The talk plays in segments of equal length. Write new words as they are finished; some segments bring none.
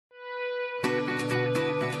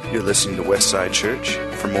You're listening to Westside Church.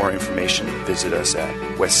 For more information, visit us at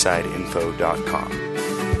westsideinfo.com.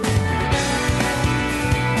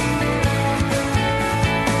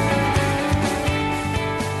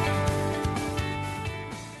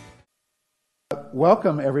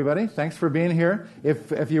 Welcome, everybody. Thanks for being here.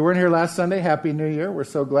 If you weren't here last Sunday, Happy New Year. We're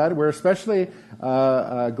so glad. We're especially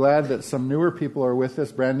glad that some newer people are with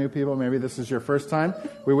us, brand new people. Maybe this is your first time.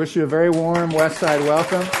 We wish you a very warm Westside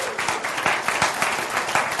welcome.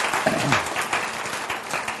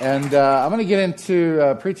 And I'm going to get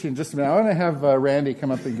into preaching in just a minute. I want to have Randy come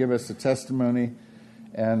up and give us a testimony.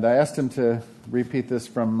 And I asked him to repeat this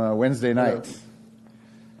from Wednesday night.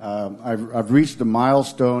 I've reached a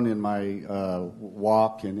milestone in my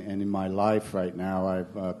walk and in my life right now.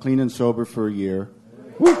 I've clean and sober for a year.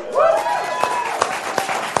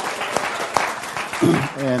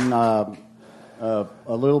 And a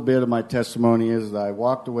little bit of my testimony is that I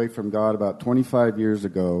walked away from God about 25 years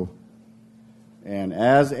ago. And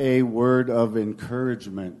as a word of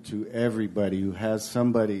encouragement to everybody who has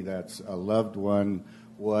somebody that's a loved one,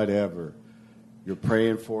 whatever, you're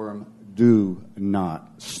praying for them, do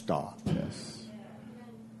not stop. Yes.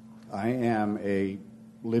 I am a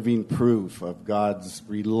living proof of God's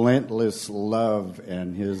relentless love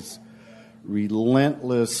and His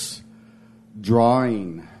relentless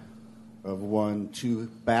drawing of one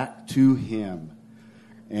back to Him.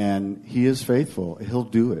 And He is faithful. He'll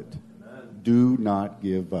do it. Do not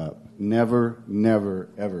give up. Never, never,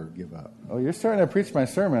 ever give up. Oh, you're starting to preach my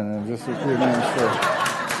sermon in just a few minutes. Sure.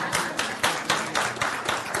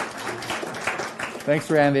 Thanks,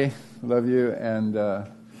 Randy. Love you and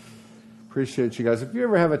appreciate you guys. If you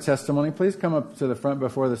ever have a testimony, please come up to the front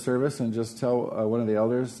before the service and just tell one of the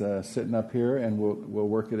elders sitting up here, and we'll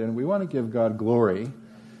work it in. We want to give God glory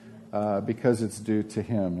because it's due to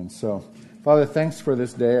Him. And so, Father, thanks for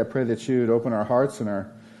this day. I pray that you would open our hearts and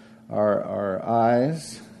our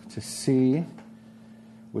eyes to see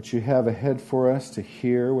what you have ahead for us, to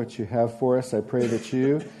hear what you have for us. I pray that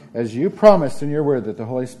you, as you promised in your word, that the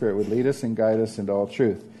Holy Spirit would lead us and guide us into all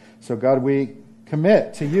truth. So God, we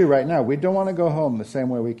commit to you right now. We don't want to go home the same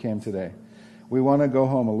way we came today. We want to go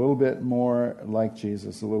home a little bit more like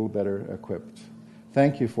Jesus, a little better equipped.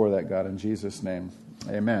 Thank you for that, God, in Jesus' name.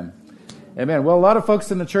 Amen. Amen. Well, a lot of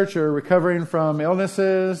folks in the church are recovering from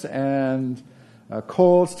illnesses and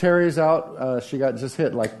colds. Terry's out. She got just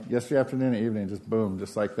hit like yesterday afternoon and evening, just boom,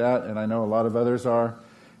 just like that. And I know a lot of others are.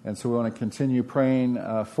 And so we want to continue praying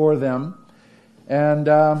for them.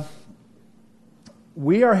 And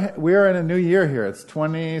we are in a new year here. It's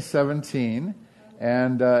 2017.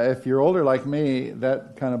 And if you're older like me,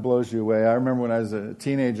 that kind of blows you away. I remember when I was a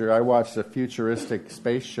teenager, I watched a futuristic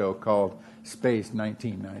space show called Space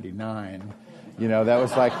 1999. You know, that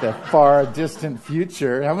was like the far distant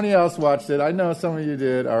future. How many else watched it? I know some of you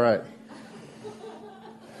did. All right.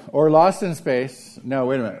 Or Lost in Space. No,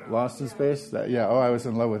 wait a minute. Lost in Space? I was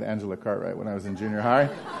in love with Angela Cartwright when I was in junior high.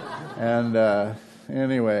 And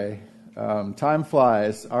anyway, time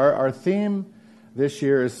flies. Our theme this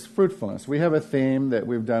year is fruitfulness. We have a theme that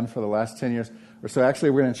we've done for the last 10 years or so. Actually,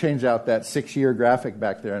 we're going to change out that 6-year graphic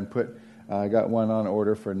back there and I got one on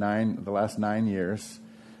order for the last 9 years.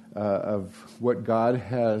 Of what God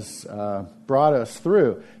has brought us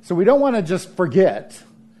through. So we don't want to just forget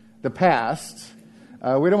the past.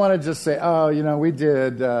 We don't want to just say, we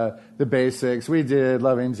did the basics, we did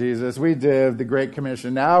loving Jesus, we did the Great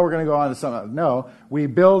Commission, now we're going to go on to something else. No, we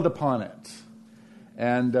build upon it.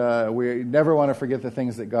 And we never want to forget the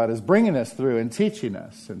things that God is bringing us through and teaching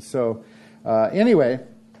us. And so, anyway,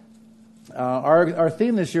 our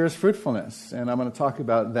theme this year is fruitfulness, and I'm going to talk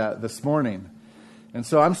about that this morning. And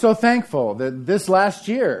so I'm so thankful that this last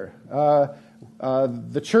year,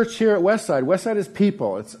 the church here at Westside is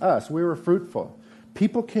people. It's us. We were fruitful.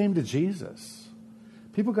 People came to Jesus.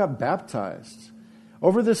 People got baptized.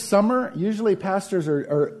 Over this summer, usually pastors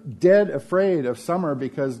are dead afraid of summer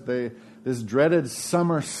because this dreaded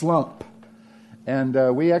summer slump.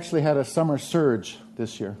 And we actually had a summer surge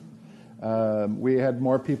this year. We had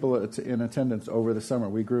more people in attendance over the summer.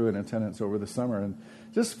 We grew in attendance over the summer. And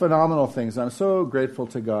just phenomenal things. I'm so grateful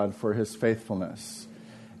to God for His faithfulness.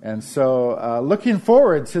 And so looking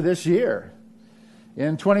forward to this year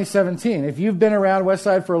in 2017. If you've been around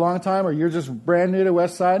Westside for a long time or you're just brand new to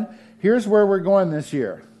Westside, here's where we're going this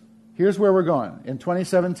year. Here's where we're going. In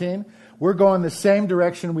 2017, we're going the same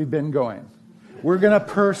direction we've been going. We're going to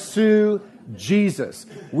pursue Jesus.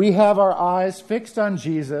 We have our eyes fixed on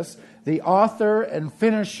Jesus, the author and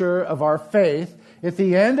finisher of our faith, At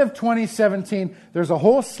the end of 2017, there's a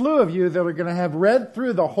whole slew of you that are going to have read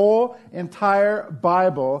through the whole entire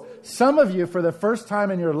Bible. Some of you, for the first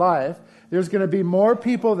time in your life, there's going to be more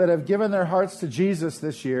people that have given their hearts to Jesus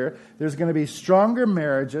this year. There's going to be stronger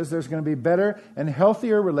marriages. There's going to be better and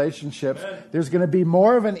healthier relationships. There's going to be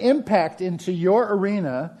more of an impact into your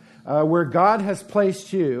arena where God has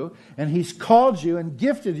placed you, and He's called you and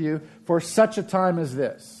gifted you for such a time as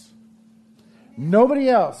this. Nobody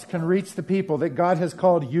else can reach the people that God has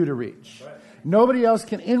called you to reach. Nobody else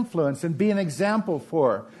can influence and be an example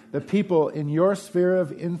for the people in your sphere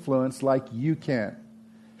of influence like you can.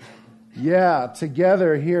 Yeah,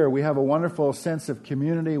 together here we have a wonderful sense of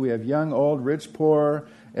community. We have young, old, rich, poor,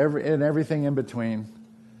 and everything in between.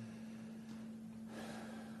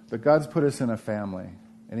 But God's put us in a family,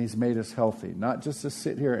 and He's made us healthy. Not just to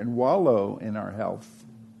sit here and wallow in our health,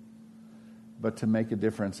 but to make a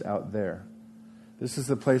difference out there. This is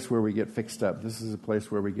the place where we get fixed up. This is the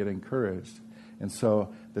place where we get encouraged. And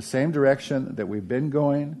so the same direction that we've been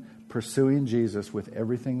going, pursuing Jesus with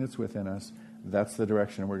everything that's within us, that's the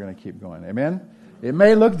direction we're going to keep going. Amen? It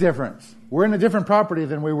may look different. We're in a different property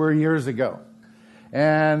than we were years ago.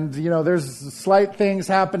 And, there's slight things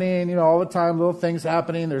happening, all the time, little things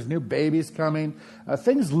happening. There's new babies coming.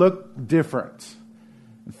 Things look different.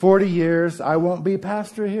 In 40 years, I won't be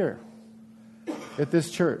pastor here at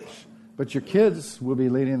this church. But your kids will be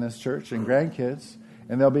leading this church and grandkids,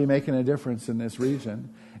 and they'll be making a difference in this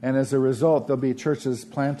region. And as a result, there'll be churches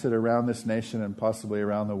planted around this nation and possibly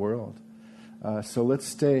around the world. So let's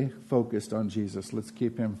stay focused on Jesus. Let's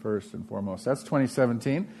keep Him first and foremost. That's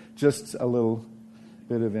 2017. Just a little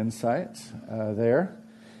bit of insight there.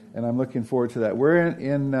 And I'm looking forward to that. We're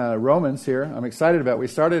in Romans here. I'm excited about it. We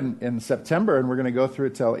started in September, and we're going to go through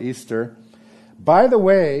it till Easter. By the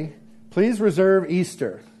way, please reserve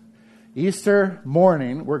Easter. Easter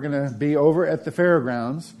morning, we're going to be over at the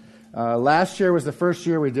fairgrounds. Last year was the first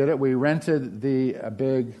year we did it. We rented the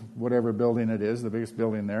big, whatever building it is, the biggest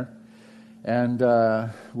building there. And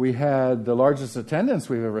we had the largest attendance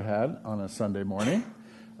we've ever had on a Sunday morning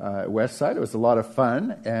at Westside. It was a lot of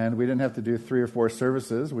fun, and we didn't have to do 3 or 4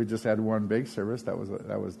 services. We just had one big service. That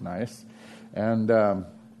was nice. And a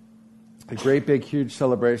great, big, huge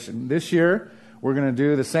celebration. This year, we're going to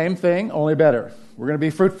do the same thing, only better. We're going to be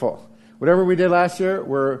fruitful. Whatever we did last year,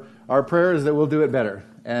 our prayer is that we'll do it better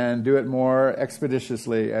and do it more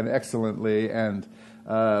expeditiously and excellently and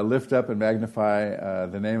lift up and magnify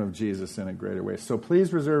the name of Jesus in a greater way. So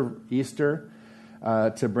please reserve Easter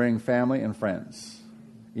to bring family and friends.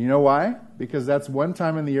 You know why? Because that's one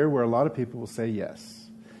time in the year where a lot of people will say yes.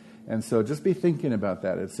 And so just be thinking about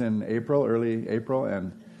that. It's in April, early April,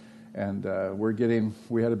 and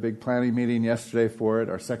we had a big planning meeting yesterday for it,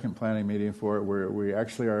 our second planning meeting for it, where we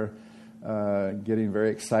actually are getting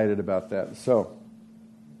very excited about that. So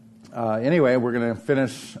anyway, we're going to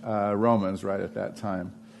finish Romans right at that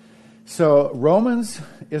time. So Romans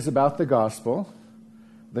is about the gospel.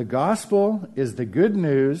 The gospel is the good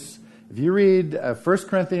news. If you read 1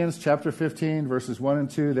 Corinthians chapter 15, verses 1 and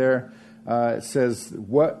 2 there, it says,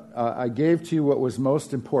 "What I gave to you what was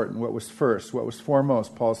most important, what was first, what was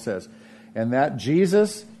foremost," Paul says. And that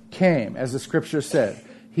Jesus came, as the Scripture said.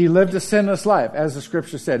 He lived a sinless life, as the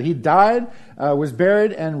Scripture said. He died, was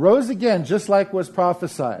buried, and rose again, just like was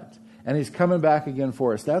prophesied. And He's coming back again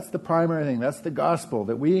for us. That's the primary thing. That's the gospel,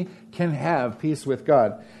 that we can have peace with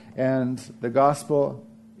God. And the gospel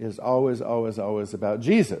is always, always, always about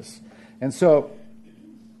Jesus. And so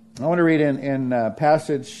I want to read in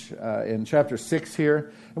passage in chapter 6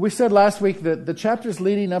 here. And we said last week that the chapters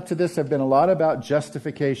leading up to this have been a lot about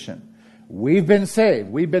justification. We've been saved.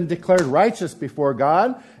 We've been declared righteous before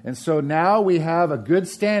God. And so now we have a good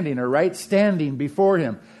standing, a right standing before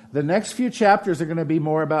Him. The next few chapters are going to be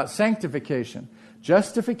more about sanctification.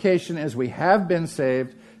 Justification is we have been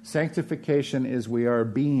saved. Sanctification is we are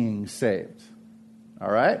being saved.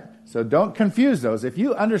 All right? So don't confuse those. If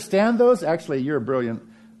you understand those, actually you're a brilliant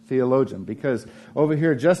theologian, because over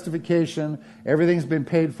here, justification, everything's been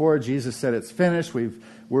paid for. Jesus said it's finished.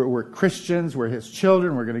 We're Christians. We're His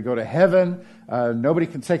children. We're going to go to heaven. Nobody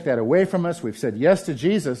can take that away from us. We've said yes to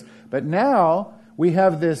Jesus. But now we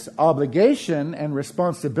have this obligation and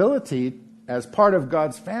responsibility as part of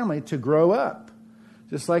God's family to grow up,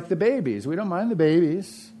 just like the babies. We don't mind the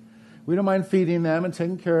babies. We don't mind feeding them and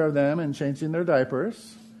taking care of them and changing their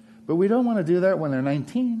diapers. But we don't want to do that when they're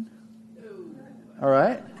 19. All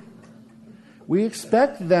right? We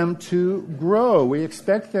expect them to grow. We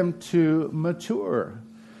expect them to mature.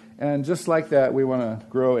 And just like that, we want to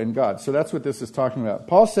grow in God. So that's what this is talking about.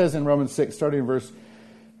 Paul says in Romans 6, starting in verse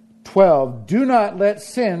 12, "Do not let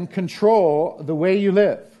sin control the way you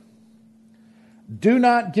live, Do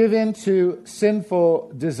not give in to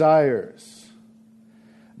sinful desires.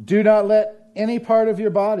 Do not let any part of your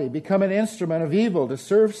body become an instrument of evil to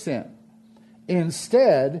serve sin.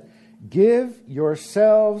 Instead, give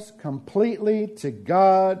yourselves completely to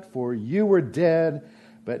God, for you were dead,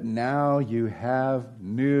 but now you have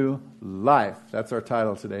new life. That's our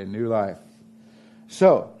title today, New Life.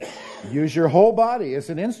 So, use your whole body as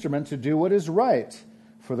an instrument to do what is right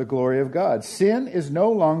for the glory of God. Sin is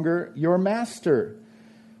no longer your master,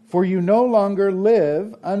 for you no longer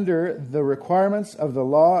live under the requirements of the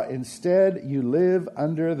law. Instead, you live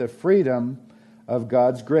under the freedom of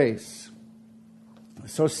God's grace.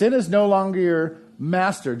 So sin is no longer your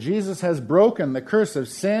master. Jesus has broken the curse of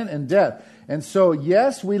sin and death. And so,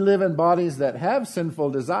 yes, we live in bodies that have sinful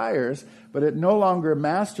desires, but it no longer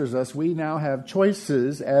masters us. We now have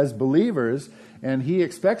choices as believers, and He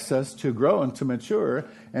expects us to grow and to mature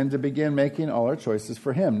and to begin making all our choices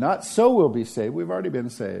for Him. Not so we'll be saved. We've already been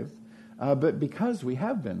saved, but because we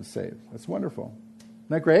have been saved. That's wonderful. Isn't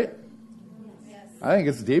that great? Yes. I think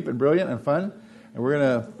it's deep and brilliant and fun. And we're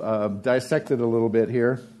going to dissect it a little bit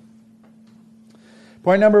here.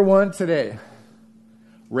 Point number 1 today.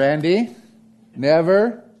 Randy,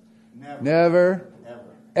 never,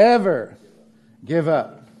 ever give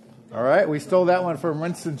up. All right? We stole that one from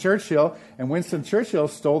Winston Churchill, and Winston Churchill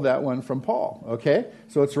stole that one from Paul. Okay?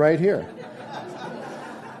 So it's right here.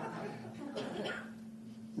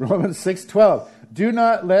 Romans 6:12. Do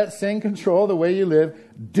not let sin control the way you live.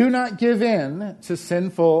 Do not give in to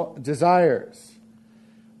sinful desires.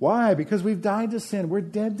 Why? Because we've died to sin. We're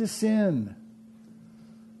dead to sin.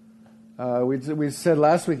 We said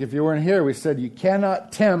last week, if you weren't here, we said you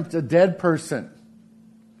cannot tempt a dead person.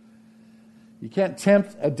 You can't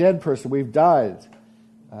tempt a dead person. We've died.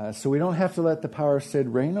 So we don't have to let the power of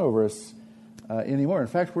sin reign over us anymore. In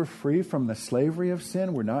fact, we're free from the slavery of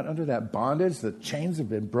sin. We're not under that bondage. The chains have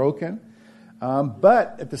been broken.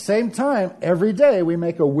 But at the same time, every day we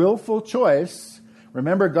make a willful choice.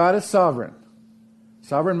 Remember, God is sovereign.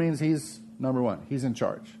 Sovereign means He's number one. He's in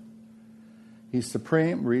charge. He's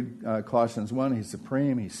supreme. Read Colossians 1. He's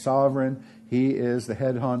supreme. He's sovereign. He is the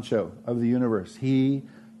head honcho of the universe. He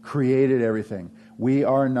created everything. We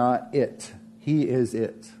are not it. He is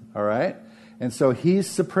it. All right? And so He's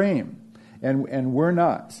supreme. And we're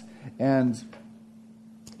not. And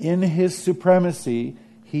in His supremacy,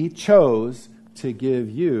 He chose to give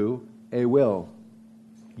you a will.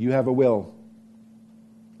 You have a will.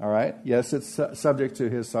 All right? Yes, it's subject to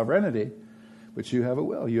His sovereignty, but you have a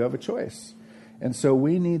will. You have a choice. And so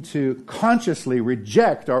we need to consciously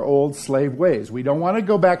reject our old slave ways. We don't want to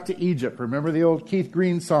go back to Egypt. Remember the old Keith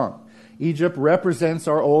Green song? Egypt represents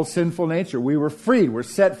our old sinful nature. We were freed. We're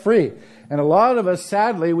set free. And a lot of us,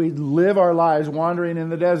 sadly, we live our lives wandering in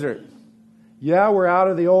the desert. Yeah, we're out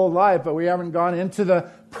of the old life, but we haven't gone into the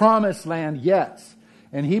promised land yet.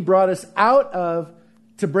 And He brought us out of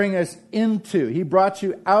to bring us into. He brought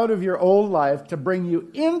you out of your old life to bring you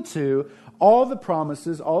into all the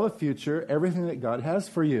promises, all the future, everything that God has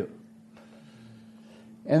for you.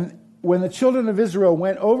 And when the children of Israel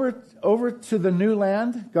went over to the new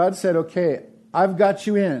land, God said, okay, I've got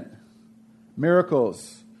you in.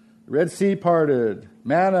 Miracles, Red Sea parted,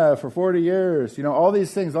 manna for 40 years, all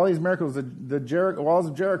these things, all these miracles, the walls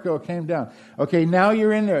of Jericho came down. Okay, now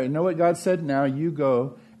you're in there. You know what God said? Now you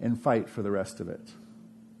go and fight for the rest of it.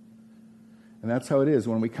 And that's how it is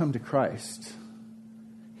when we come to Christ.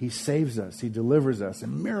 He saves us. He delivers us.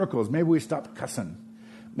 And miracles. Maybe we stop cussing.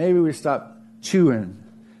 Maybe we stop chewing.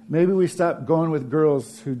 Maybe we stop going with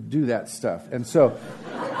girls who do that stuff. And so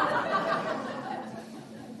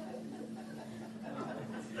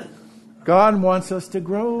God wants us to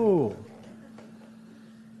grow.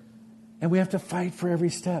 And we have to fight for every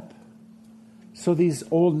step. So these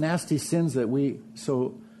old nasty sins that we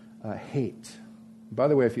so hate. By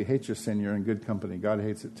the way, if you hate your sin, you're in good company. God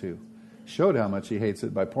hates it too. Showed how much He hates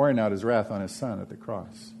it by pouring out His wrath on His Son at the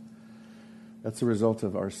cross. That's the result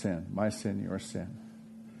of our sin. My sin, your sin.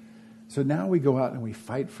 So now we go out and we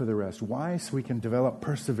fight for the rest. Why? So we can develop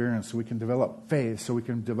perseverance, so we can develop faith, so we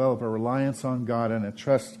can develop a reliance on God and a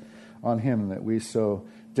trust on Him that we so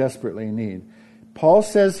desperately need. Paul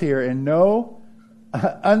says here in no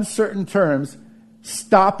uncertain terms,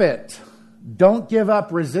 stop it. Don't give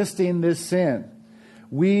up resisting this sin.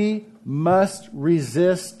 We must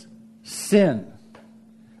resist sin.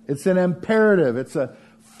 It's an imperative. It's a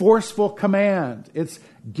forceful command. It's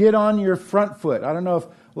get on your front foot. I don't know if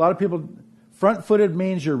a lot of people, front-footed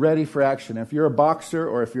means you're ready for action. If you're a boxer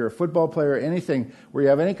or if you're a football player or anything where you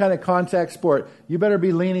have any kind of contact sport, you better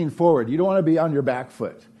be leaning forward. You don't want to be on your back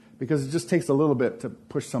foot because it just takes a little bit to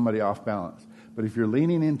push somebody off balance. But if you're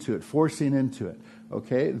leaning into it, forcing into it,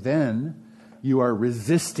 okay, then you are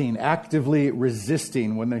resisting, actively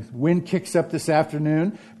resisting. When the wind kicks up this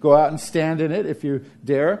afternoon, go out and stand in it if you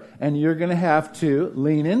dare, and you're going to have to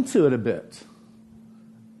lean into it a bit,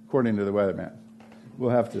 according to the weatherman.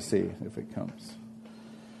 We'll have to see if it comes.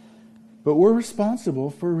 But we're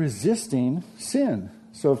responsible for resisting sin.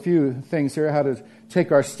 So a few things here, how to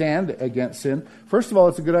take our stand against sin. First of all,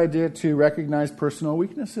 it's a good idea to recognize personal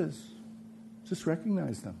weaknesses. Just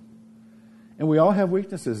recognize them. And we all have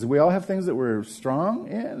weaknesses. We all have things that we're strong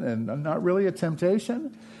in and not really a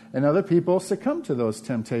temptation. And other people succumb to those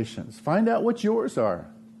temptations. Find out what yours are.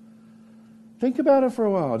 Think about it for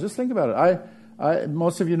a while. Just think about it.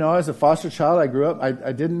 Most of you know, as a foster child, I grew up.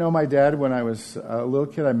 I didn't know my dad when I was a little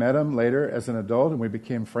kid. I met him later as an adult, and we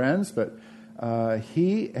became friends. But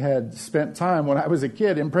he had spent time when I was a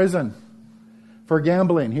kid in prison for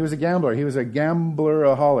gambling. He was a gambler. He was a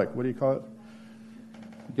gambleraholic. What do you call it?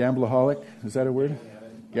 Gamblaholic? Is that a word?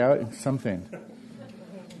 Something.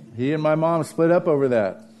 He and my mom split up over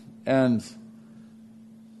that. And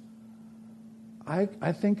I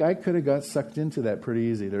think I could have got sucked into that pretty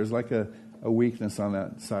easy. There's like a weakness on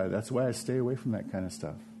that side. That's why I stay away from that kind of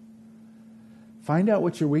stuff. Find out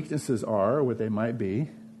what your weaknesses are, or what they might be,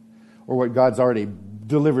 or what God's already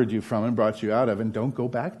delivered you from and brought you out of, and don't go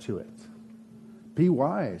back to it. Be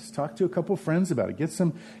wise. Talk to a couple friends about it. Get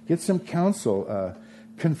some counsel.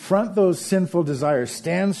 Confront those sinful desires.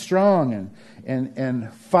 Stand strong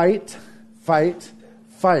and fight.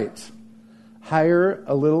 Hire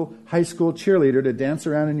a little high school cheerleader to dance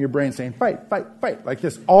around in your brain saying, fight, like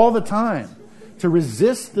this all the time, to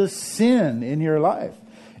resist the sin in your life.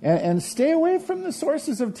 And stay away from the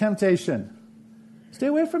sources of temptation. Stay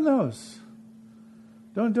away from those.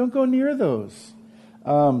 Don't go near those.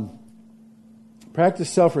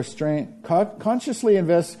 Practice self-restraint. Consciously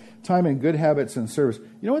invest time in good habits and service.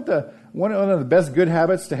 You know what one of the best good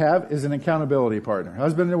habits to have is an accountability partner.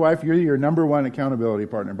 Husband and wife, you're your number one accountability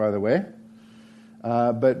partner, by the way.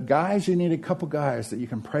 But guys, you need a couple guys that you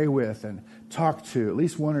can pray with and talk to, at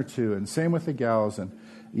least one or two. And same with the gals. And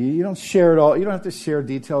you don't share it all. You don't have to share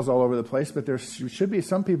details all over the place, but there should be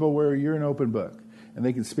some people where you're an open book and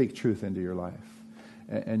they can speak truth into your life.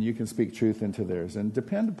 And you can speak truth into theirs. And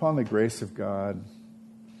depend upon the grace of God.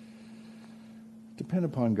 Depend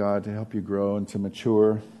upon God to help you grow and to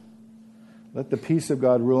mature. Let the peace of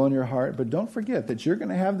God rule in your heart. But don't forget that you're going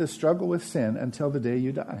to have this struggle with sin until the day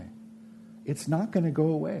you die. It's not going to go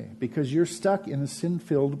away because you're stuck in a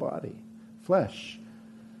sin-filled body, flesh.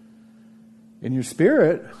 And your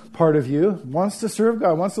spirit, part of you, wants to serve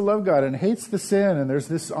God, wants to love God, and hates the sin. And there's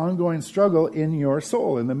this ongoing struggle in your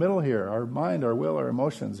soul, in the middle here, our mind, our will, our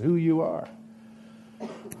emotions, who you are.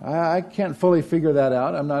 I can't fully figure that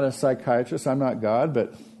out. I'm not a psychiatrist. I'm not God,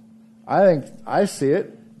 but I think I see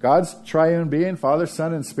it. God's triune being, Father,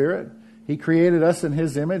 Son, and Spirit. He created us in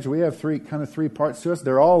His image. We have three parts to us.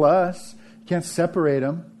 They're all us. You can't separate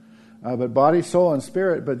them. But body, soul, and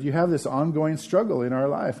spirit. But you have this ongoing struggle in our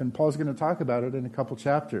life. And Paul's going to talk about it in a couple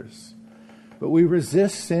chapters. But we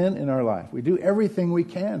resist sin in our life. We do everything we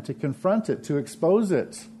can to confront it, to expose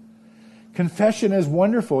it. Confession is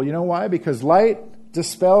wonderful. You know why? Because light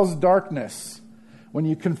dispels darkness. When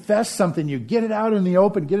you confess something, you get it out in the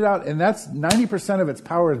open, get it out, and that's 90% of its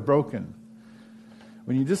power is broken.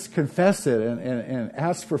 When you just confess it and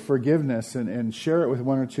ask for forgiveness and share it with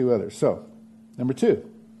one or two others. So, number 2.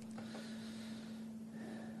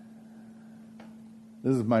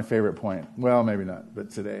 This is my favorite point. Well, maybe not, but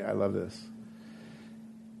today I love this.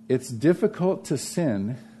 It's difficult to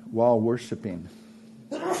sin while worshiping.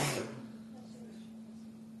 It's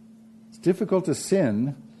difficult to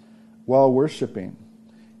sin while worshiping.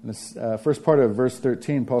 In this first part of verse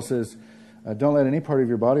 13, Paul says, don't let any part of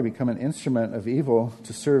your body become an instrument of evil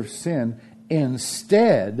to serve sin.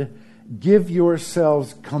 Instead, give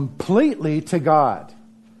yourselves completely to God.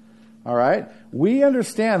 All right? We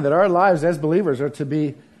understand that our lives as believers are to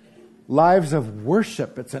be lives of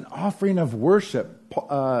worship. It's an offering of worship.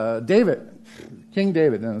 King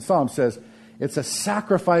David in the Psalm says, it's a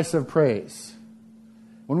sacrifice of praise.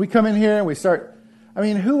 When we come in here and we start,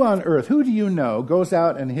 who on earth, who do you know, goes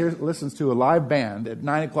out and listens to a live band at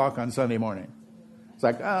 9 o'clock on Sunday morning? It's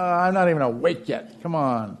like, I'm not even awake yet. Come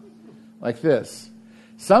on. Like this.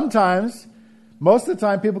 Sometimes, most of the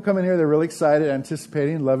time, people come in here, they're really excited,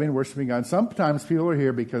 anticipating, loving, worshiping God. Sometimes people are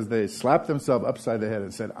here because they slapped themselves upside the head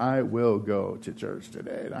and said, I will go to church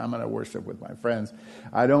today, and I'm going to worship with my friends.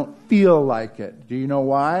 I don't feel like it. Do you know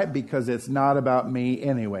why? Because it's not about me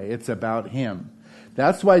anyway. It's about Him.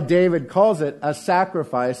 That's why David calls it a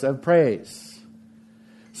sacrifice of praise.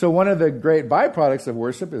 So one of the great byproducts of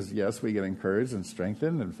worship is, yes, we get encouraged and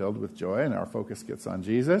strengthened and filled with joy, and our focus gets on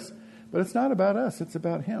Jesus. But it's not about us. It's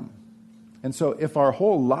about him. And so if our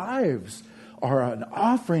whole lives are an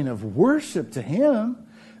offering of worship to him,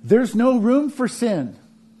 there's no room for sin.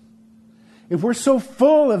 If we're so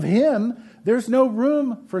full of him, there's no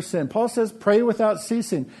room for sin. Paul says, pray without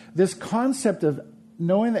ceasing. This concept of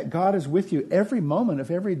knowing that God is with you every moment of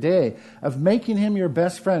every day, of making him your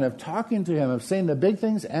best friend, of talking to him, of saying the big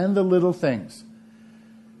things and the little things.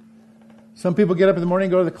 Some people get up in the morning,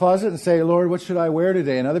 go to the closet and say, Lord, what should I wear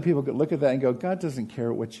today? And other people look at that and go, God doesn't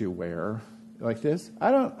care what you wear. Like this. I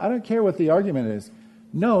don't care what the argument is.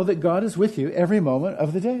 Know that God is with you every moment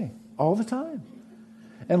of the day, all the time.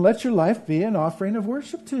 And let your life be an offering of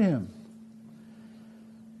worship to him.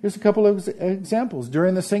 Here's a couple of examples.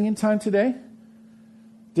 During the singing time today,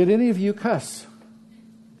 did any of you cuss?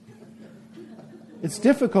 It's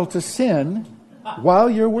difficult to sin while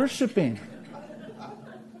you're worshiping.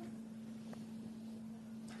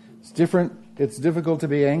 It's difficult to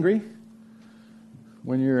be angry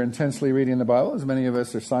when you're intensely reading the Bible, as many of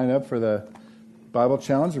us are signed up for the Bible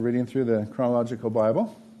challenge of reading through the chronological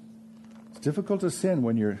Bible. It's difficult to sin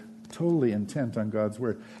when you're totally intent on God's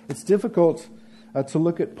word. It's difficult to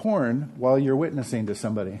look at porn while you're witnessing to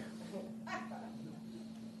somebody.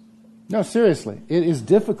 No, seriously, it is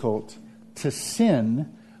difficult to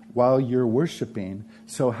sin while you're worshiping.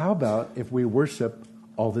 So how about if we worship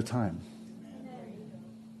all the time?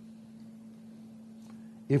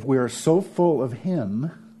 If we are so full of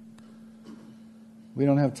him, we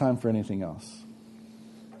don't have time for anything else.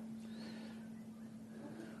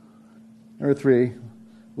 Number 3,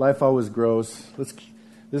 life always grows. I'm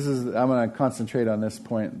going to concentrate on this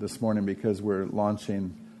point this morning because we're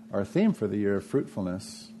launching our theme for the year of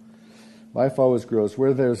fruitfulness. Life always grows.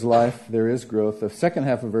 Where there's life, there is growth. The second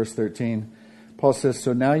half of verse 13, Paul says,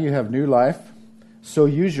 so now you have new life, so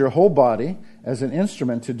use your whole body as an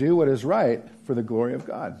instrument to do what is right for the glory of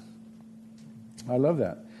God. I love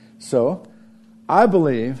that. So, I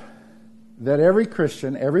believe that every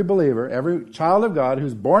Christian, every believer, every child of God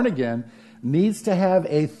who's born again needs to have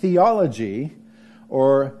a theology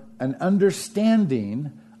or an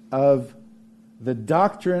understanding of the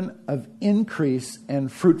doctrine of increase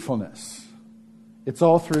and fruitfulness. It's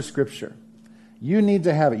all through Scripture. You need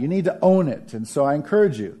to have it. You need to own it. And so I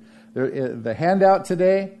encourage you. The handout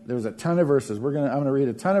today, there's a ton of verses. I'm going to read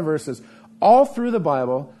a ton of verses. All through the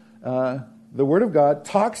Bible, the Word of God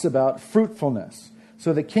talks about fruitfulness.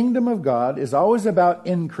 So the kingdom of God is always about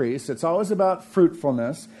increase. It's always about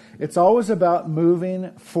fruitfulness. It's always about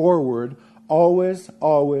moving forward. Always,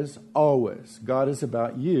 always, always. God is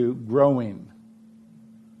about you growing.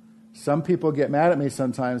 Some people get mad at me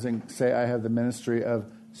sometimes and say I have the ministry of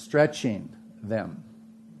stretching them.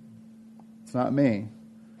 It's not me.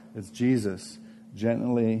 It's Jesus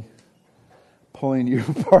gently pulling you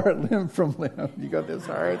apart limb from limb. You got this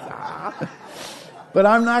hard. But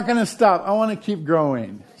I'm not going to stop. I want to keep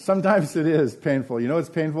growing. Sometimes it is painful. You know what's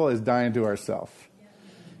painful is dying to ourselves.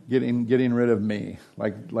 Getting rid of me.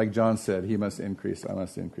 Like John said, he must increase, I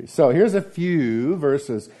must increase. So here's a few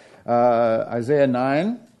verses. Isaiah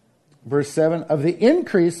 9, verse 7. Of the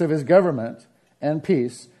increase of his government and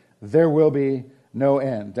peace, there will be no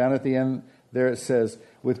end. Down at the end there it says,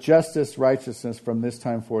 with justice, righteousness from this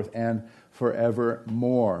time forth and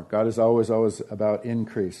forevermore. God is always, always about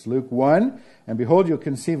increase. Luke 1, and behold, you'll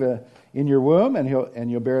conceive in your womb, and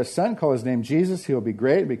you'll bear a son, call his name Jesus. He'll be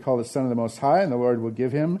great, and be called the Son of the Most High, and the Lord will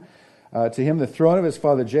give him to him the throne of his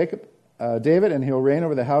father David, and he'll reign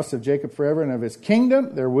over the house of Jacob forever, and of his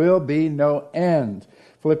kingdom there will be no end.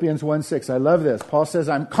 Philippians 1:6. I love this. Paul says,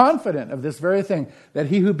 I'm confident of this very thing, that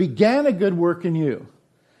he who began a good work in you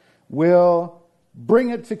will bring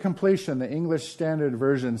it to completion, the English Standard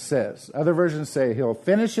Version says. Other versions say he'll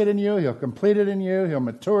finish it in you, he'll complete it in you, he'll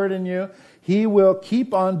mature it in you. He will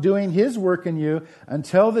keep on doing his work in you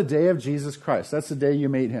until the day of Jesus Christ. That's the day you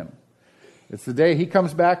meet him. It's the day he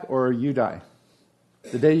comes back or you die.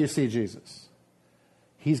 The day you see Jesus.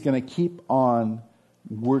 He's going to keep on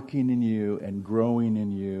working in you and growing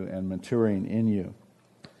in you and maturing in you.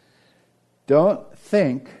 Don't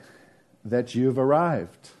think that you've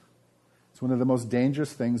arrived. One of the most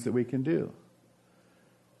dangerous things that we can do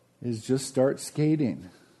is just start skating.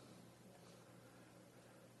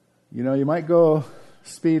 You know, you might go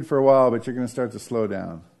speed for a while, but you're going to start to slow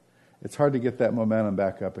down. It's hard to get that momentum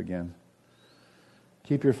back up again.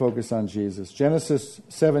 Keep your focus on Jesus. Genesis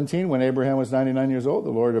 17, when Abraham was 99 years old, the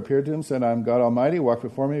Lord appeared to him, said, I'm God Almighty, walk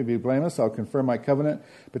before me, be blameless. I'll confirm my covenant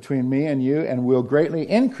between me and you, and will greatly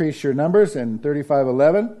increase your numbers. In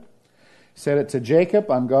 35:11, said it to Jacob,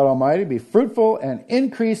 I'm God Almighty, be fruitful and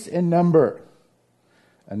increase in number.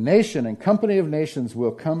 A nation and company of nations will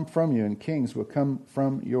come from you, and kings will come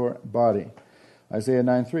from your body. Isaiah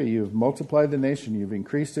 9:3, you've multiplied the nation, you've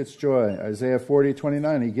increased its joy. Isaiah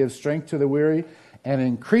 40:29, he gives strength to the weary and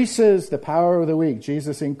increases the power of the weak.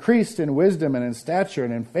 Jesus increased in wisdom and in stature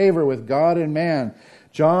and in favor with God and man.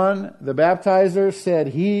 John the baptizer said,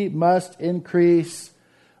 he must increase,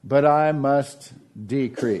 but I must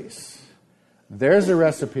decrease. There's a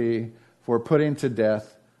recipe for putting to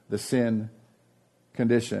death the sin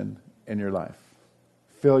condition in your life.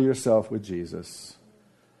 Fill yourself with Jesus.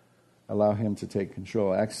 Allow him to take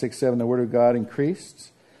control. Acts 6:7, the word of God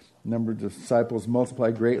increased. The number of disciples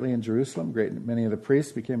multiplied greatly in Jerusalem. Many of the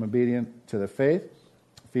priests became obedient to the faith.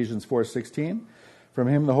 Ephesians 4:16. From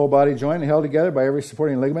him the whole body joined and held together by every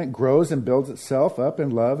supporting ligament grows and builds itself up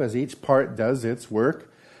in love as each part does its work.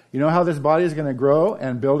 You know how this body is going to grow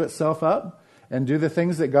and build itself up and do the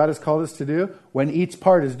things that God has called us to do? When each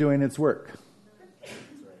part is doing its work.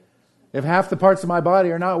 If half the parts of my body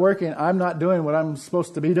are not working, I'm not doing what I'm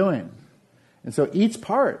supposed to be doing. And so each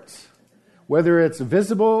part, whether it's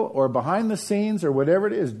visible or behind the scenes or whatever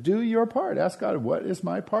it is, do your part. Ask God, what is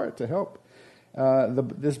my part to help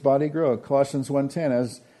this body grow? Colossians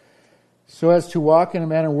 1:10, so as to walk in a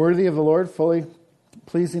manner worthy of the Lord, fully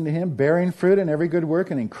pleasing to him, bearing fruit in every good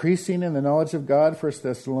work and increasing in the knowledge of God. 1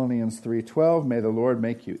 Thessalonians 3:12, may the Lord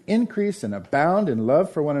make you increase and abound in love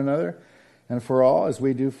for one another and for all, as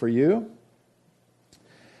we do for you.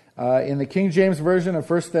 In the King James Version of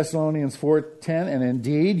 1 Thessalonians 4:10, and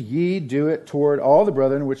indeed ye do it toward all the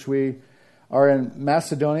brethren which we are in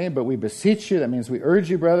Macedonia, but we beseech you, that means we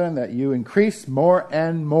urge you, brethren, that you increase more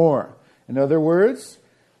and more. In other words,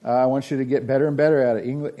 I want you to get better and better at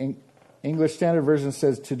it. English Standard Version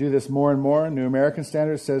says to do this more and more. New American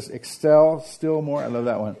Standard says excel still more. I love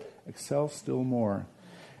that one. Excel still more.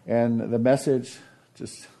 And the Message,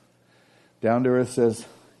 just down to earth, says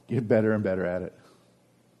get better and better at it.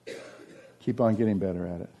 Keep on getting better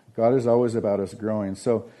at it. God is always about us growing.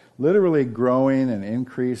 So literally growing and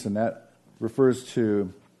increase, and that refers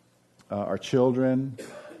to our children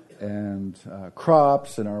and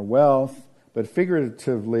crops and our wealth. But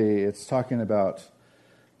figuratively, it's talking about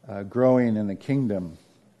growing in the kingdom,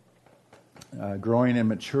 growing in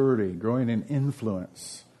maturity, growing in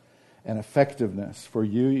influence and effectiveness for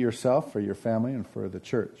you yourself, for your family, and for the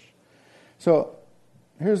church. So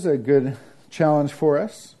here's a good challenge for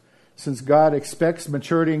us. Since God expects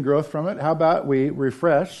maturity and growth from it, how about we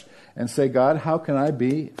refresh and say, God, how can I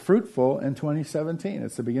be fruitful in 2017?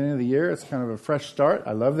 It's the beginning of the year. It's kind of a fresh start.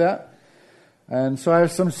 I love that. And so I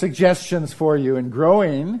have some suggestions for you in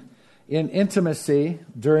growing in intimacy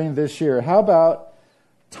during this year. How about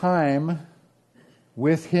time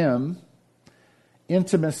with him,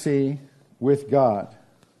 intimacy with God?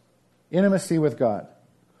 Intimacy with God.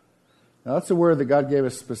 Now, that's a word that God gave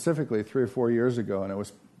us specifically 3 or 4 years ago, and it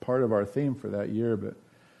was part of our theme for that year, but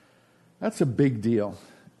that's a big deal.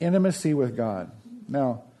 Intimacy with God.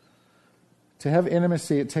 Now, to have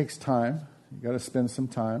intimacy, it takes time. You've got to spend some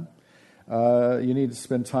time. You need to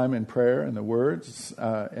spend time in prayer and the words.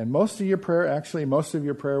 And most of your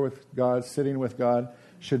prayer with God, sitting with God,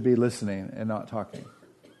 should be listening and not talking.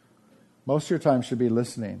 Most of your time should be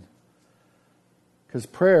listening. Because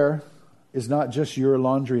prayer is not just your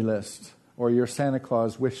laundry list or your Santa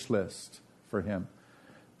Claus wish list for him.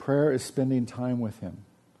 Prayer is spending time with him,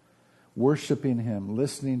 worshiping him,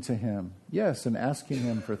 listening to him. Yes, and asking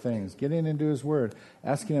him for things, getting into his word,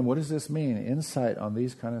 asking him, what does this mean? Insight on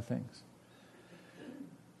these kind of things.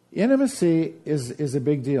 Intimacy is a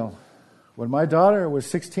big deal. When my daughter was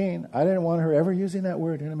 16, I didn't want her ever using that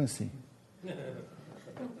word, intimacy.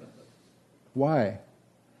 Why?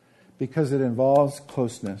 Because it involves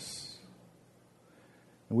closeness.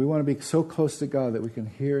 And we want to be so close to God that we can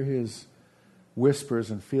hear his whispers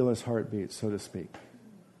and feel his heartbeat, so to speak.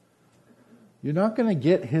 You're not going to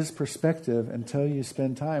get his perspective until you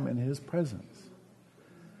spend time in his presence.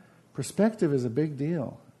 Perspective is a big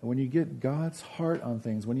deal. When you get God's heart on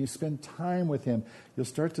things, when you spend time with him, you'll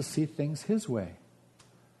start to see things his way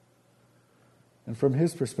and from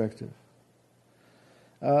his perspective.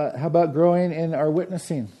 How about growing in our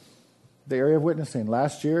witnessing? The area of witnessing.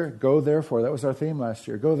 Last year, go therefore. That was our theme last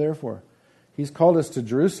year. Go therefore. He's called us to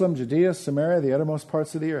Jerusalem, Judea, Samaria, the uttermost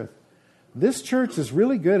parts of the earth. This church is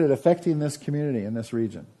really good at affecting this community in this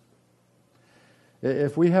region.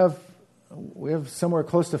 If we have somewhere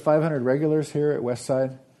close to 500 regulars here at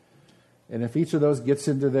Westside, and if each of those gets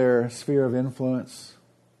into their sphere of influence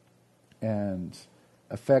and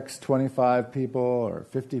affects 25 people or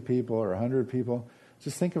 50 people or 100 people,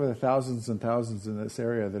 just think of the thousands and thousands in this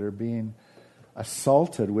area that are being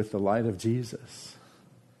assaulted with the light of Jesus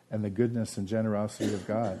and the goodness and generosity of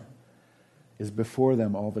God is before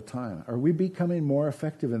them all the time. Are we becoming more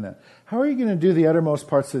effective in that? How are you going to do the uttermost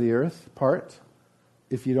parts of the earth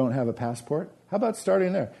if you don't have a passport? How about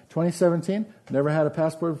starting there? 2017, never had a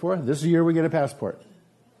passport before. This is the year we get a passport.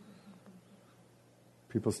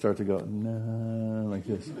 People start to go, no, like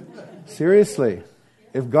this. Seriously.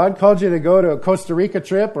 If God called you to go to a Costa Rica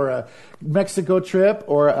trip or a Mexico trip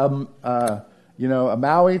or a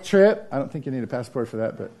Maui trip, I don't think you need a passport for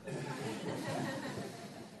that, but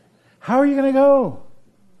how are you going to go?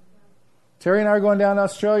 Terry and I are going down to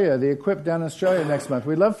Australia, the Equip down in Australia next month.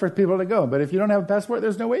 We'd love for people to go, but if you don't have a passport,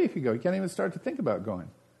 there's no way you could go. You can't even start to think about going.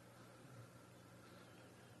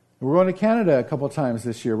 We're going to Canada a couple times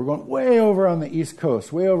this year. We're going way over on the East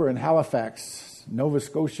Coast, way over in Halifax, Nova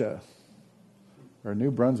Scotia, or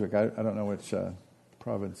New Brunswick. I don't know which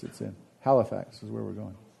province it's in. Halifax is where we're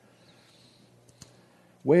going.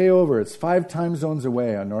 Way over. It's 5 time zones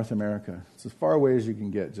away on North America. It's as far away as you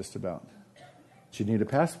can get, just about. But you need a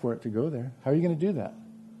passport to go there. How are you going to do that?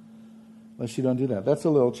 Unless you don't do that. That's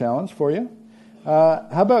a little challenge for you. How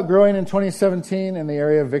about growing in 2017 in the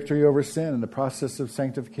area of victory over sin and the process of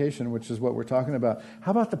sanctification, which is what we're talking about?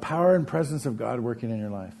 How about the power and presence of God working in your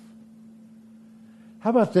life? How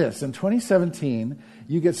about this? In 2017,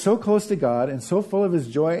 you get so close to God and so full of His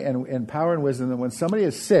joy and power and wisdom that when somebody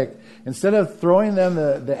is sick, instead of throwing them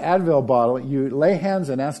the Advil bottle, you lay hands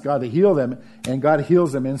and ask God to heal them, and God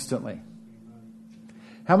heals them instantly.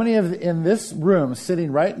 How many in this room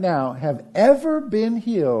sitting right now have ever been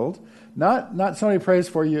healed? Not somebody prays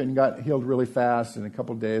for you and got healed really fast, in a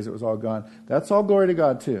couple of days it was all gone. That's all glory to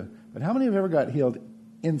God too. But how many have ever got healed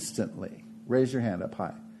instantly? Raise your hand up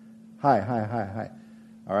high. High.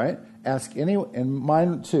 All right? Ask anyone, and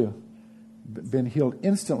mine too, been healed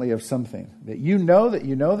instantly of something that you know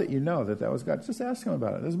that was God. Just ask Him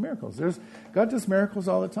about it. There's miracles. God does miracles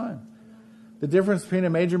all the time. The difference between a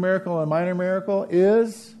major miracle and a minor miracle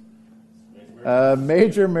is a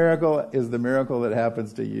major miracle is the miracle that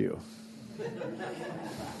happens to you.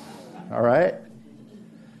 All right?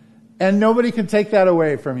 And nobody can take that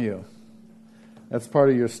away from you. That's part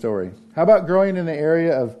of your story. How about growing in the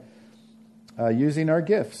area of using our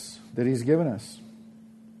gifts that He's given us?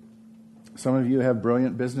 Some of you have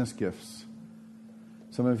brilliant business gifts.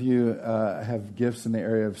 Some of you have gifts in the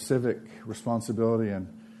area of civic responsibility and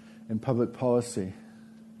public policy.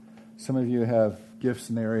 Some of you have gifts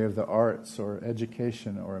in the area of the arts or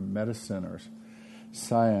education or medicine or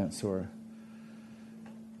science or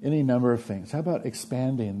any number of things. How about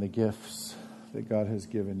expanding the gifts that God has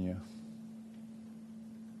given you?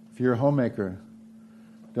 If you're a homemaker,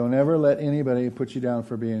 don't ever let anybody put you down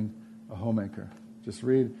for being a homemaker. Just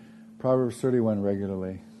read Proverbs 31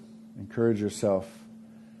 regularly. Encourage yourself.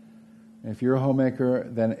 And if you're a homemaker,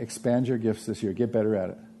 then expand your gifts this year. Get better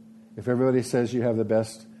at it. If everybody says you have the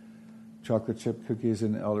best chocolate chip cookies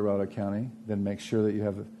in El Dorado County, then make sure that you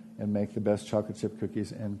have and make the best chocolate chip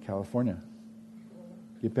cookies in California.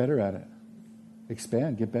 Get better at it.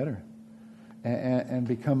 Expand. Get better. And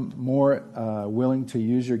become more willing to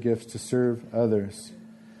use your gifts to serve others.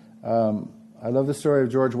 I love the story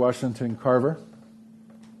of George Washington Carver.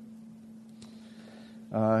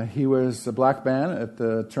 He was a black man at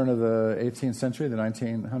the turn of the 18th century, the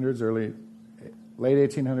 1900s, late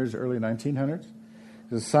 1800s, early 1900s.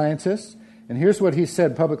 He was a scientist. And here's what he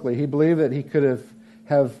said publicly. He believed that he could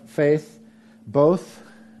have faith both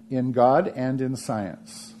in God and in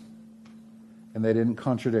science. And they didn't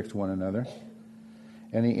contradict one another.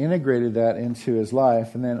 And he integrated that into his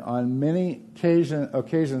life. And then on many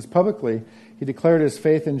occasions publicly, he declared his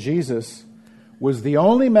faith in Jesus was the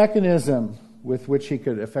only mechanism with which he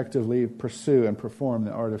could effectively pursue and perform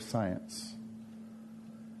the art of science.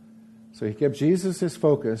 So he kept Jesus his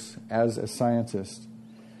focus as a scientist.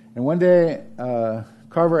 And one day,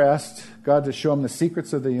 Carver asked God to show him the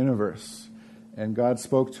secrets of the universe. And God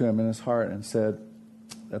spoke to him in his heart and said,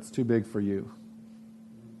 "That's too big for you."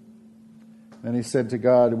 And he said to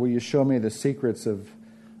God, "Will you show me the secrets of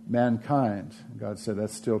mankind?" And God said,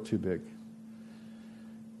 "That's still too big."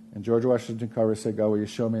 And George Washington Carver said, "God, will you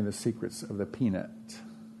show me the secrets of the peanut?"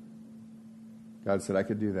 God said, "I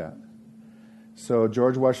could do that." So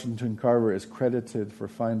George Washington Carver is credited for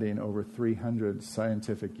finding over 300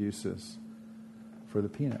 scientific uses for the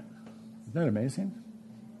peanut. Isn't that amazing?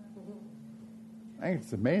 I think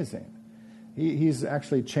it's amazing. He's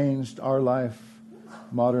actually changed our life,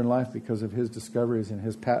 modern life, because of his discoveries and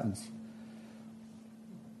his patents.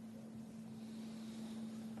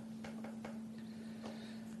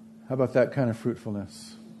 How about that kind of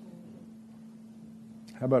fruitfulness?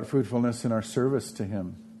 How about fruitfulness in our service to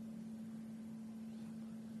Him?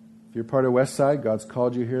 If you're part of Westside, God's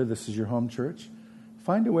called you here, this is your home church,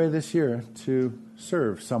 find a way this year to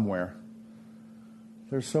serve somewhere.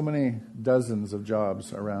 There's so many dozens of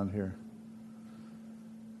jobs around here.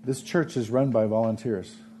 This church is run by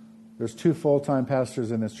volunteers. There's 2 full-time pastors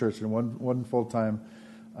in this church and one full-time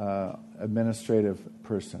administrative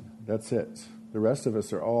person. That's it. The rest of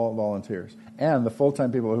us are all volunteers. And the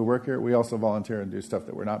full-time people who work here, we also volunteer and do stuff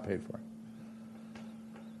that we're not paid for.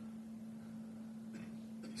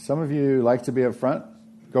 Some of you like to be up front.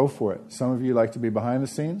 Go for it. Some of you like to be behind the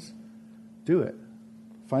scenes. Do it.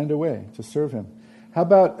 Find a way to serve Him. How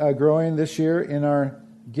about growing this year in our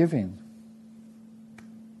giving?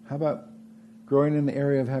 How about growing in the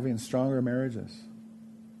area of having stronger marriages?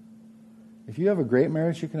 If you have a great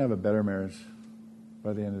marriage, you can have a better marriage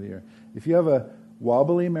by the end of the year. If you have a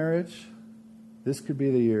wobbly marriage, this could be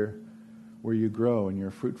the year where you grow and you're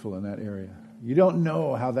fruitful in that area. You don't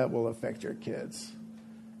know how that will affect your kids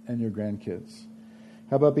and your grandkids.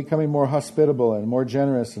 How about becoming more hospitable and more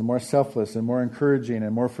generous and more selfless and more encouraging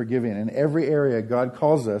and more forgiving? In every area, God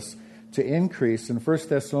calls us to increase. In 1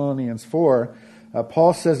 Thessalonians 4,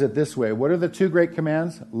 Paul says it this way. What are the 2 great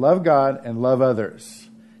commands? Love God and love others.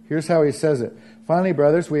 Here's how he says it. Finally,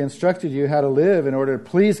 brothers, we instructed you how to live in order to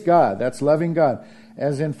please God. That's loving God.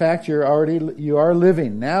 As in fact, you are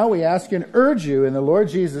living. Now we ask and urge you in the Lord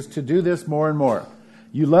Jesus to do this more and more.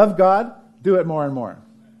 You love God, do it more and more.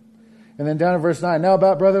 And then down in verse 9, now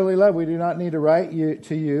about brotherly love, we do not need to write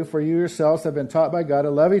to you, for you yourselves have been taught by God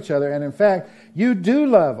to love each other. And in fact, you do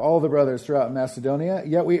love all the brothers throughout Macedonia,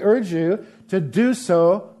 yet we urge you to do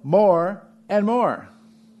so more and more.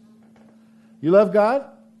 You love God?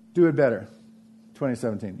 Do it better.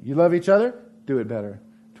 2017. You love each other? Do it better.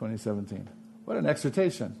 2017. What an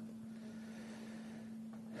exhortation.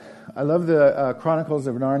 I love the Chronicles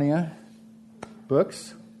of Narnia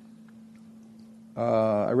books.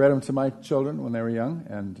 I read them to my children when they were young,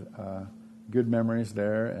 and good memories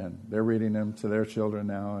there, and they're reading them to their children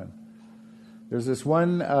now. And there's this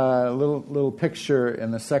one little picture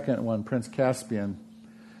in the second one, Prince Caspian,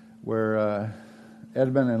 where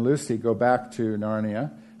Edmund and Lucy go back to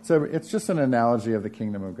Narnia. So it's just an analogy of the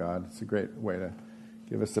kingdom of God. It's a great way to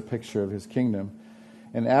give us a picture of His kingdom.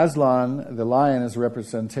 And Aslan, the lion, is a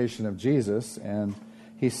representation of Jesus, and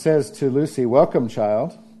he says to Lucy, welcome,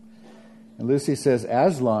 child. And Lucy says,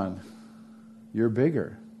 Aslan, you're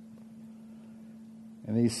bigger.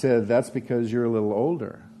 And he said, that's because you're a little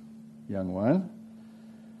older, young one.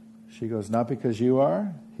 She goes, not because you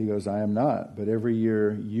are? He goes, I am not. But every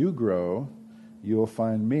year you grow, you will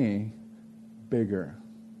find me bigger.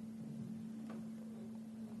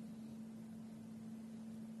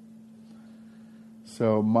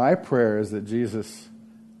 So my prayer is that Jesus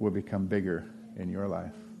will become bigger in your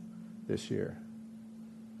life this year.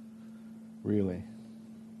 Really.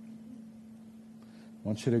 I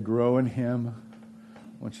want you to grow in Him.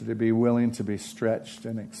 I want you to be willing to be stretched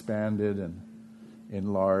and expanded and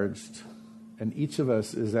enlarged. And each of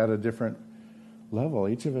us is at a different level.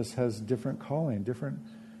 Each of us has different calling, different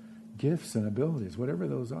gifts and abilities, whatever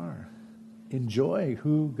those are. Enjoy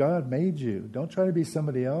who God made you. Don't try to be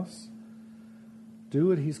somebody else. Do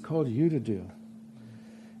what He's called you to do.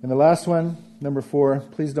 And the last one, number 4,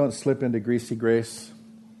 please don't slip into greasy grace.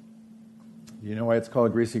 You know why it's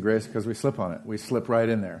called greasy grace? Because we slip on it. We slip right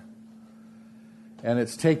in there. And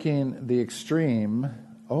it's taking the extreme,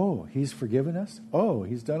 oh, He's forgiven us? Oh,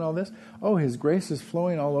 He's done all this? Oh, His grace is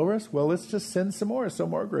flowing all over us? Well, let's just send some more so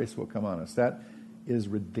more grace will come on us. That is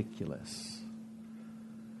ridiculous.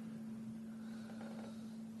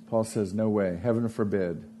 Paul says, no way. Heaven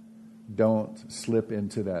forbid. Don't slip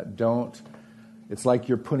into that. It's like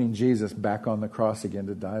you're putting Jesus back on the cross again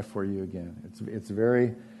to die for you again.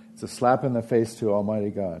 It's a slap in the face to Almighty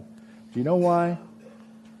God. Do you know why?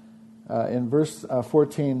 In verse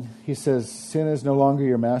 14, he says, sin is no longer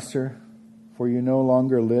your master, for you no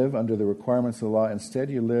longer live under the requirements of the law. Instead,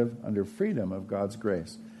 you live under freedom of God's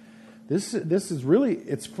grace. This is really,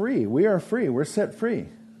 it's free. We are free. We're set free.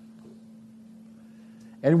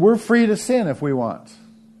 And we're free to sin if we want.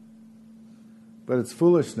 But it's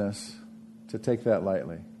foolishness to take that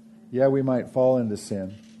lightly. Yeah, we might fall into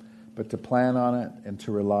sin, but to plan on it and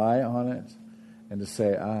to rely on it and to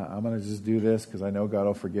say, I'm going to just do this because I know God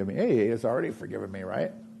will forgive me. Hey, He's already forgiven me,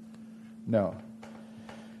 right? No.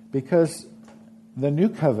 Because the new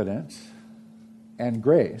covenant and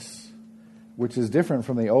grace, which is different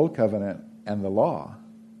from the old covenant and the law,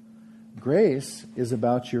 grace is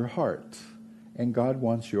about your heart. And God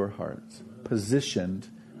wants your heart positioned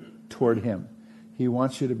toward Him. He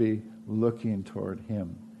wants you to be looking toward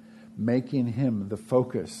Him, making Him the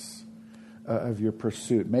focus of your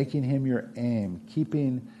pursuit, making Him your aim,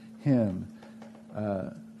 keeping Him.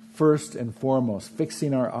 First and foremost,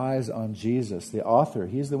 fixing our eyes on Jesus, the author.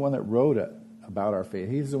 He's the one that wrote it about our faith.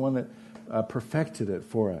 He's the one that perfected it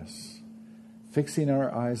for us. Fixing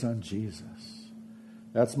our eyes on Jesus.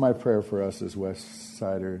 That's my prayer for us as West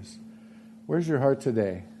Siders. Where's your heart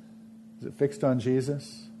today? Is it fixed on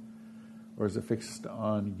Jesus? Or is it fixed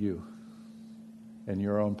on you and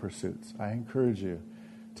your own pursuits? I encourage you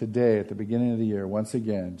today at the beginning of the year, once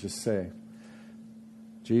again, just say,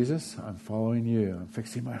 Jesus, I'm following you. I'm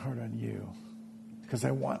fixing my heart on you because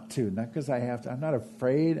I want to, not because I have to. I'm not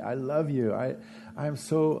afraid. I love you. I'm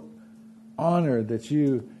so honored that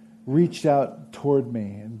you reached out toward me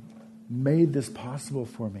and made this possible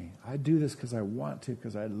for me. I do this because I want to,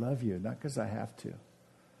 because I love you, not because I have to.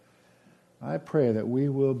 I pray that we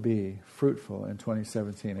will be fruitful in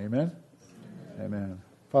 2017. Amen? Amen.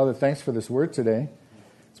 Father, thanks for this word today.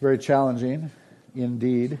 It's very challenging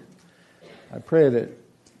indeed. I pray that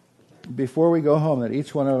before we go home, that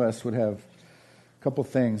each one of us would have a couple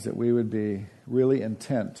things that we would be really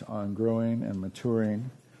intent on growing and maturing,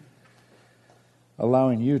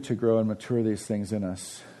 allowing you to grow and mature these things in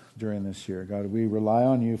us during this year. God, we rely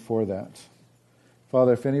on you for that.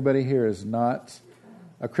 Father, if anybody here is not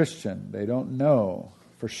a Christian, they don't know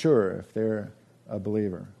for sure if they're a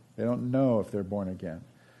believer. They don't know if they're born again.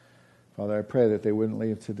 Father, I pray that they wouldn't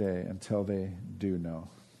leave today until they do know.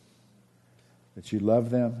 That you love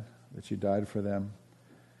them, that you died for them.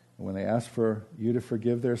 And when they ask for you to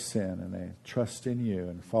forgive their sin and they trust in you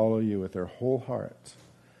and follow you with their whole heart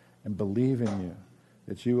and believe in you,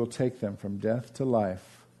 that you will take them from death to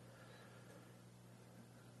life,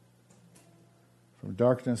 from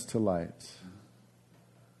darkness to light,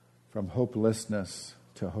 from hopelessness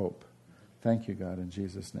to hope. Thank you, God, in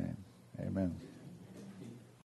Jesus' name. Amen.